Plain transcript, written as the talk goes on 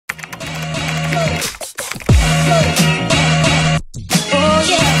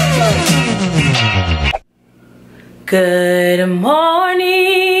Good morning.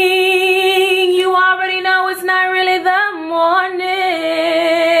 You already know it's not really the morning.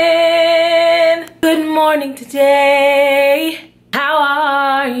 Good morning today. How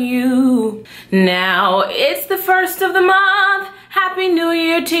are you? Now it's the first of the month. Happy New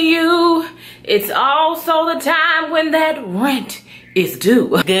Year to you. It's also the time when that rent is due.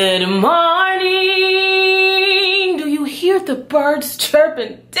 Good morning. Do you hear the birds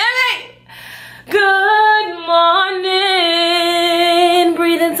chirping? Dang it. Good morning.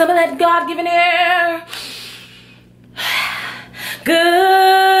 Breathe in some of that God-given air.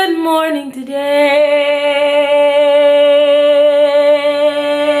 Good morning today.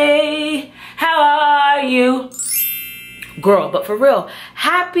 How are you? Girl, but for real,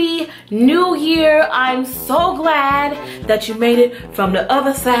 Happy New Year. I'm so glad that you made it from the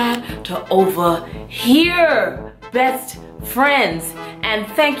other side to over here, best friends. And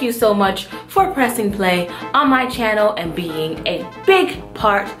thank you so much for pressing play on my channel and being a big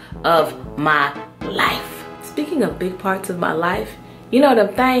part of my life. Speaking of big parts of my life, you know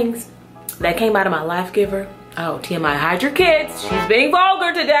them things that came out of my life giver? Oh, TMI, hide your kids. She's being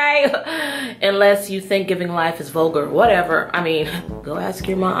vulgar today. Unless you think giving life is vulgar, whatever. I mean, go ask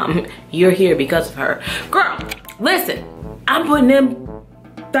your mom. You're here because of her. Girl, listen, I'm putting them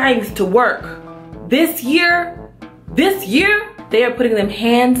things to work. This year, they are putting them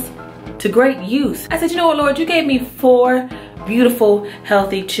hands to great use. I said, you know what, Lord, you gave me 4 beautiful,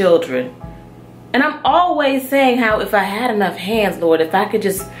 healthy children. And I'm always saying how if I had enough hands, Lord, if I could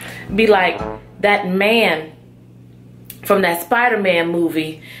just be like that man from that Spider-Man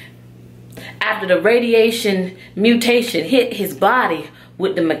movie, after the radiation mutation hit his body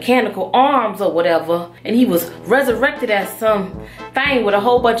with the mechanical arms or whatever, and he was resurrected as some thing with a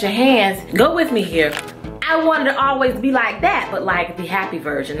whole bunch of hands. Go with me here. I wanted to always be like that, but like the happy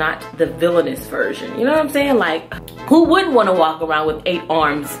version, not the villainous version. You know what I'm saying? Like, who wouldn't want to walk around with 8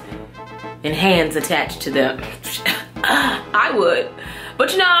 arms and hands attached to them? I would.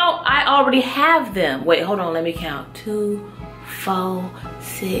 But you know, I already have them. Wait, hold on, let me count. 2, 4,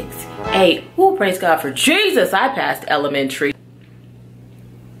 6, 8. Ooh, praise God for Jesus. I passed elementary.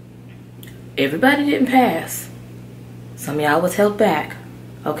 Everybody didn't pass. Some of y'all was held back,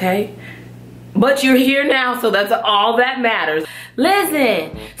 okay? But you're here now, so that's all that matters.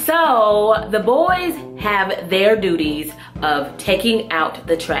 Listen, so the boys have their duties of taking out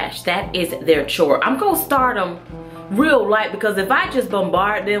the trash. That is their chore. I'm gonna start them real light, because if I just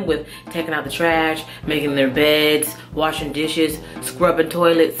bombard them with taking out the trash, making their beds, washing dishes, scrubbing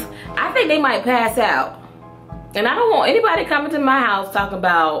toilets, I think they might pass out. And I don't want anybody coming to my house talking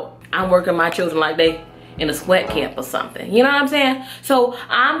about I'm working my children like they in a sweat camp or something. You know what I'm saying? So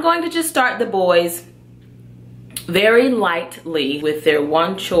I'm going to just start the boys very lightly with their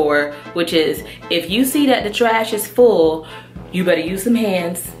one chore, which is if you see that the trash is full, you better use some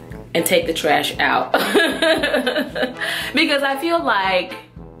hands and take the trash out. Because I feel like,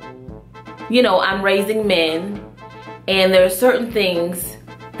 you know, I'm raising men, and there are certain things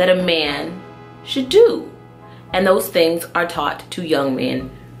that a man should do, and those things are taught to young men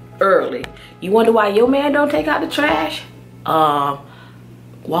early. You wonder why your man don't take out the trash?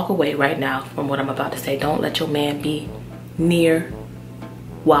 Walk away right now from what I'm about to say. Don't let your man be near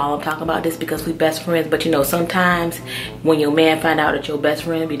while I'm talking about this, because we best friends. But you know, sometimes when your man find out that your best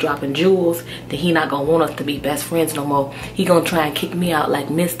friend be dropping jewels, then he not gonna want us to be best friends no more. He gonna try and kick me out like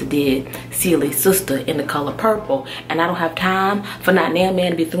Mr. did Sealy's sister in The Color Purple. And I don't have time for not damn man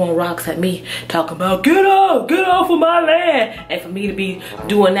to be throwing rocks at me talking about get off of my land, and for me to be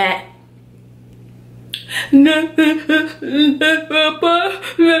doing that. I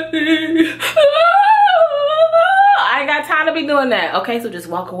ain't got time to be doing that. Okay, so just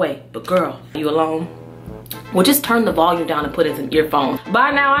walk away. But girl, you alone? Well, just turn the volume down and put it in earphones.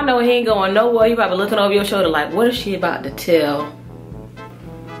 By now, I know he ain't going nowhere. He probably looking over your shoulder like, what is she about to tell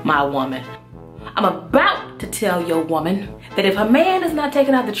my woman? I'm about to tell your woman that if her man is not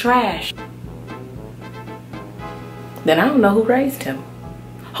taking out the trash, then I don't know who raised him.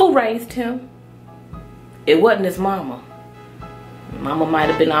 Who raised him? It wasn't his mama. Mama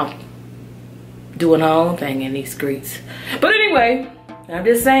might have been out doing her own thing in these streets. But anyway, I'm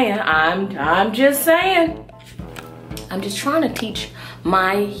just saying, I'm just saying. I'm just trying to teach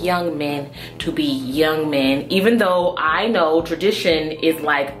my young men to be young men, even though I know tradition is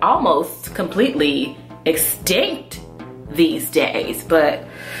like almost completely extinct these days. But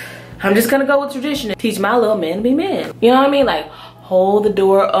I'm just gonna go with tradition and teach my little men to be men. You know what I mean? Like, hold the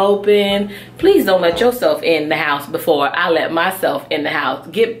door open. Please don't let yourself in the house before I let myself in the house.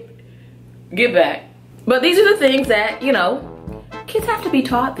 Get back. But these are the things that, you know, Kids have to be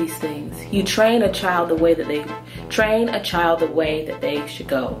taught these things. You train a child the way that they should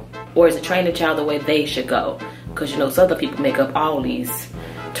go. Or is it train a child the way they should go? Because you know, Southern people make up all these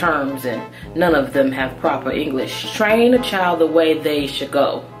terms and none of them have proper English. Train a child the way they should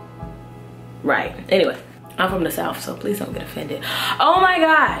go. Right. Anyway, I'm from the South, so please don't get offended. Oh my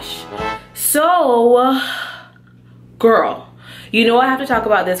gosh. So, girl, you know I have to talk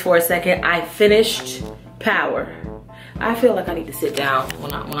about this for a second. I finished Power. I feel like I need to sit down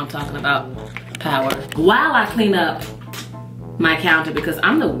when I'm talking about Power. While I clean up my counter, because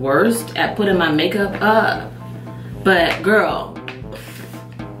I'm the worst at putting my makeup up. But girl,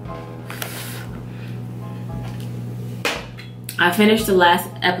 I finished the last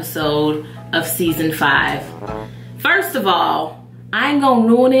episode of season 5. First of all, I ain't gonna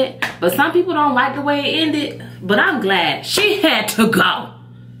ruin it, but some people don't like the way it ended, but I'm glad. She had to go.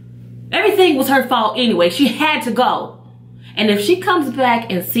 Everything was her fault anyway. She had to go. And if she comes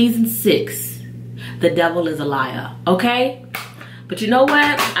back in season 6, the devil is a liar, okay? But you know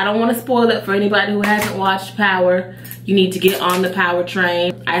what? I don't want to spoil it for anybody who hasn't watched Power. You need to get on the Power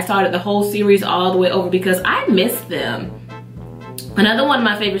train. I started the whole series all the way over because I missed them. Another one of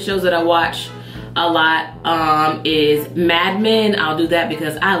my favorite shows that I watch a lot is Mad Men. I'll do that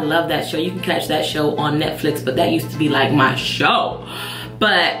because I love that show. You can catch that show on Netflix, but that used to be like my show.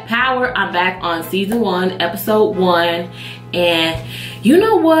 But Power, I'm back on season 1, episode 1. And you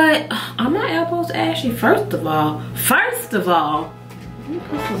know what? Are my elbows ashy? First of all,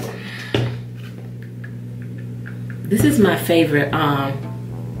 this is my favorite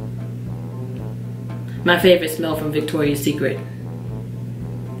smell from Victoria's Secret.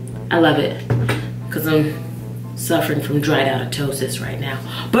 I love it because I'm suffering from dried out ptosis right now.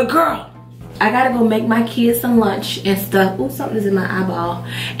 But girl, I gotta go make my kids some lunch and stuff. Ooh, something's in my eyeball.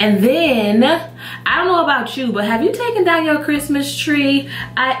 And then, I don't know about you, but have you taken down your Christmas tree?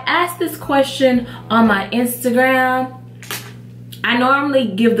 I asked this question on my Instagram. I normally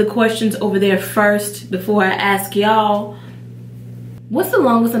give the questions over there first before I ask y'all. What's the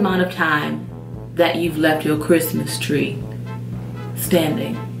longest amount of time that you've left your Christmas tree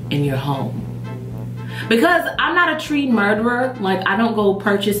standing in your home? Because I'm not a tree murderer. Like, I don't go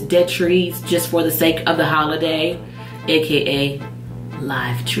purchase dead trees just for the sake of the holiday, aka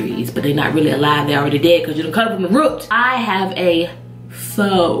live trees. But they're not really alive, they're already dead because you don't cut them from the root. I have a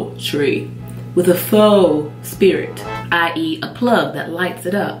faux tree with a faux spirit, i.e. a plug that lights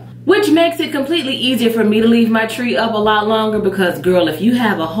it up. Which makes it completely easier for me to leave my tree up a lot longer because girl, if you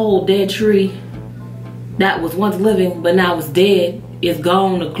have a whole dead tree that was once living but now is dead, is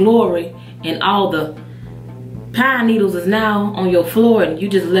gone to glory, and all the pine needles is now on your floor and you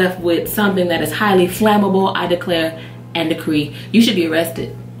just left with something that is highly flammable, I declare and decree you should be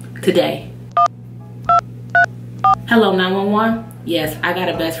arrested today. Hello, 911? Yes, I got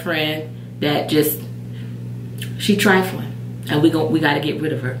a best friend that she trifling and we gotta get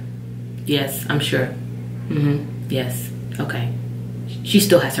rid of her. Yes, I'm sure. Yes, okay. She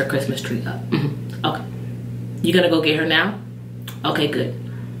still has her Christmas tree up. Okay. You gonna go get her now? Okay, good.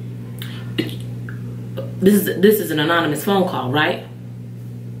 This is an anonymous phone call, right?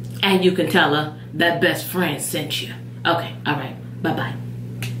 And you can tell her that best friend sent you. Okay, all right, bye-bye.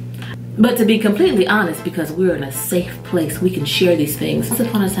 But to be completely honest, because we're in a safe place, we can share these things. Once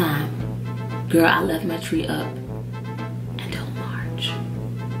upon a time, girl, I left my tree up until March.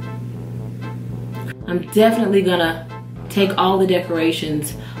 I'm definitely gonna take all the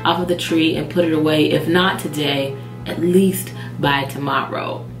decorations off of the tree and put it away, if not today, at least by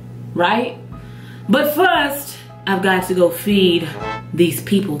tomorrow, right? But first, I've got to go feed these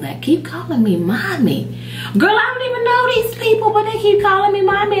people that keep calling me mommy. Girl, I don't even know these people, but they keep calling me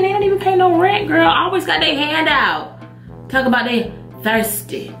mommy and they don't even pay no rent, girl. Always got their hand out. Talk about they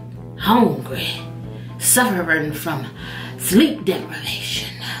thirsty, hungry, suffering from sleep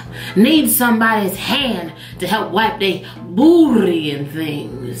deprivation. Need somebody's hand to help wipe their booty and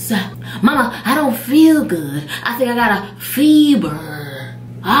things. Mama, I don't feel good. I think I got a fever.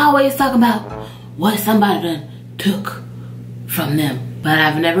 I always talk about what somebody done took from them, but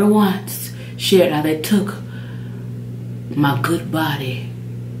I've never once shared how they took my good body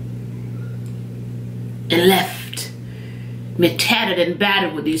and left me tattered and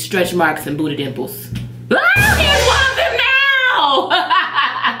battered with these stretch marks and booty dimples. Ah, here's one of them now!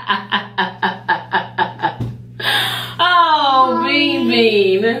 Oh, Bean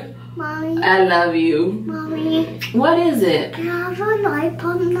Bean. Mommy. I love you. Mommy. What is it? Can I have a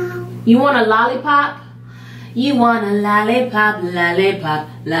lollipop now? You want a lollipop? You want a lollipop, lollipop,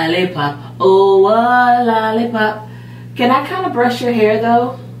 lollipop. Oh, a lollipop. Can I kind of brush your hair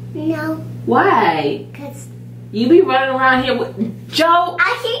though? No. Why? Because You be running around here with Joe.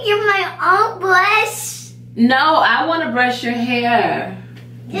 I can get my own brush. No, I want to brush your hair.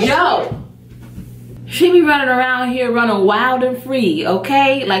 This Joe. She be running around here running wild and free,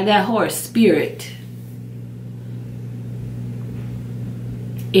 okay? Like that horse, Spirit.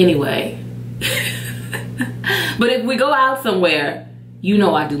 Anyway. But if we go out somewhere, you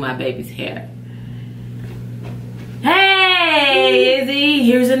know I do my baby's hair. Hey, Izzy,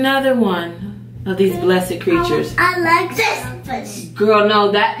 here's another one of these blessed creatures. I like this brush. Girl,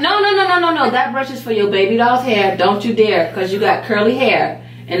 no, that, no. That brush is for your baby doll's hair. Don't you dare, because you got curly hair.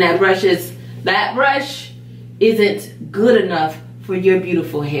 And that brush isn't good enough for your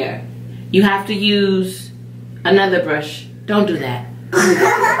beautiful hair. You have to use another brush. Don't do that.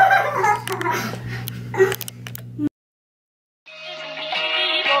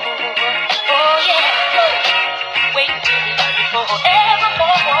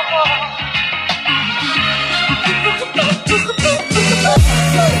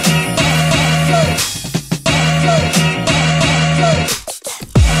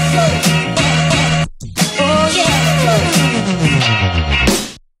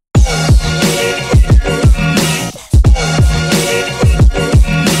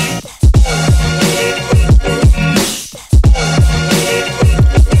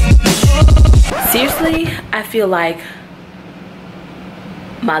 Seriously, I feel like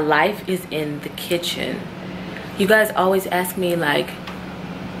my life is in the kitchen. You guys always ask me like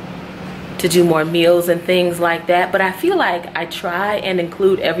to do more meals and things like that, but I feel like I try and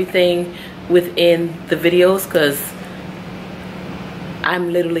include everything within the videos because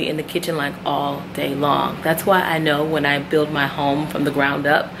I'm literally in the kitchen like all day long. That's why I know when I build my home from the ground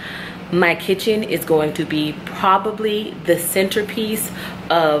up, my kitchen is going to be probably the centerpiece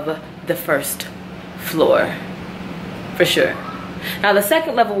of the first floor, for sure. Now the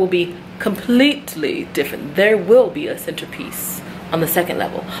second level will be completely different. There will be a centerpiece on the second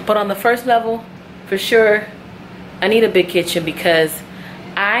level, but on the first level, for sure, I need a big kitchen because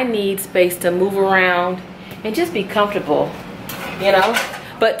I need space to move around and just be comfortable, you know.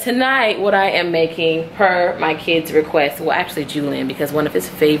 But tonight, what I am making, per my kids' request, well actually Julian, because one of his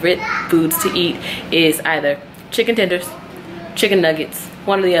favorite foods to eat is either chicken tenders, chicken nuggets,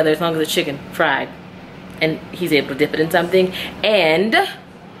 one or the other, as long as it's chicken fried and he's able to dip it in something, and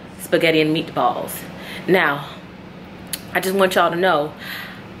spaghetti and meatballs. Now, I just want y'all to know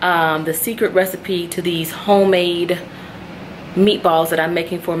the secret recipe to these homemade meatballs that I'm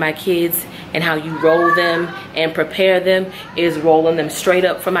making for my kids and how you roll them and prepare them is rolling them straight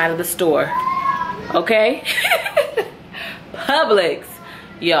up from out of the store, okay? Publix,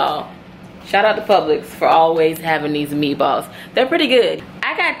 y'all. Shout out to Publix for always having these meatballs. They're pretty good.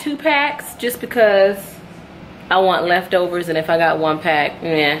 I got 2 packs just because I want leftovers, and if I got 1 pack,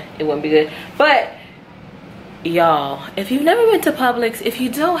 yeah, it wouldn't be good. But y'all, if you've never been to Publix, if you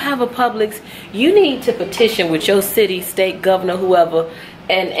don't have a Publix, you need to petition with your city, state, governor, whoever,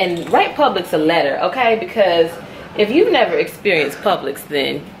 and write Publix a letter, okay? Because if you've never experienced Publix,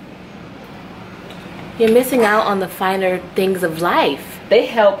 then you're missing out on the finer things of life. They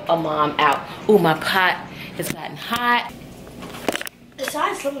help a mom out. Ooh, my pot has gotten hot.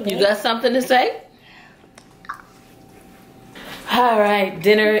 You got something to say? All right,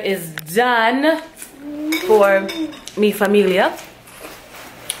 dinner is done for mi familia.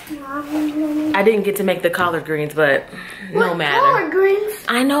 I didn't get to make the collard greens, but no matter. Collard greens?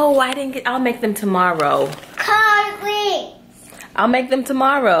 I know, I didn't get, I'll make them tomorrow. Collard greens. I'll make them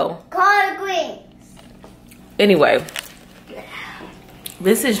tomorrow. Collard greens. Anyway,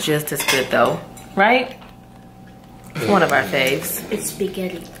 this is just as good though, right? It's one of our faves. It's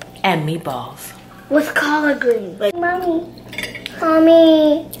spaghetti. And meatballs. With collard greens. Mommy.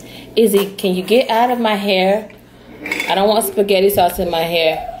 Izzy, can you get out of my hair? I don't want spaghetti sauce in my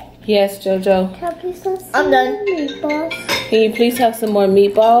hair. Yes, Jojo? Can I please have some meatballs? Can you please have some more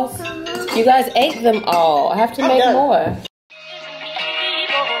meatballs? You guys ate them all. I have to make more.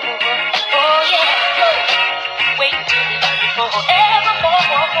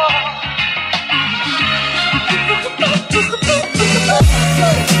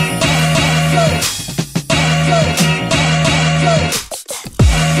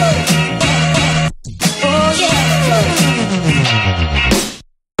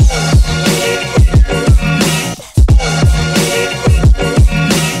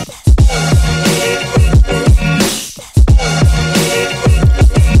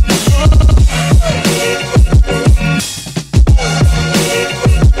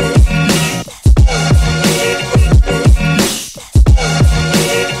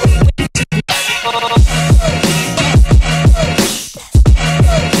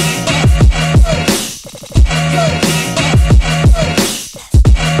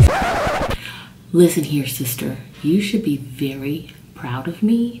 Listen here, sister. You should be very proud of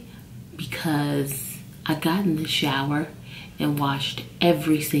me because I got in the shower and washed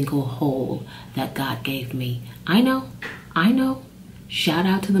every single hole that God gave me. I know. Shout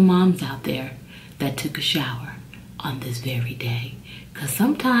out to the moms out there that took a shower on this very day. Because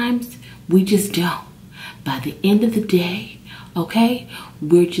sometimes we just don't. By the end of the day, okay,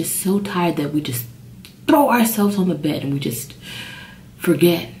 we're just so tired that we just throw ourselves on the bed and we just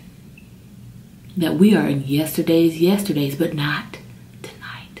forget that we are in yesterdays, but not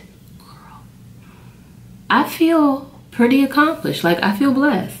tonight, girl. I feel pretty accomplished. Like, I feel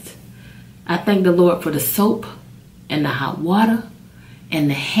blessed. I thank the Lord for the soap and the hot water and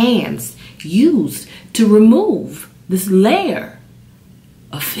the hands used to remove this layer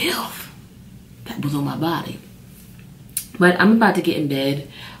of filth that was on my body. But I'm about to get in bed.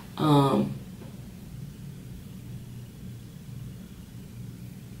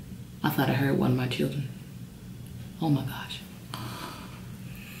 I thought I heard one of my children. Oh my gosh.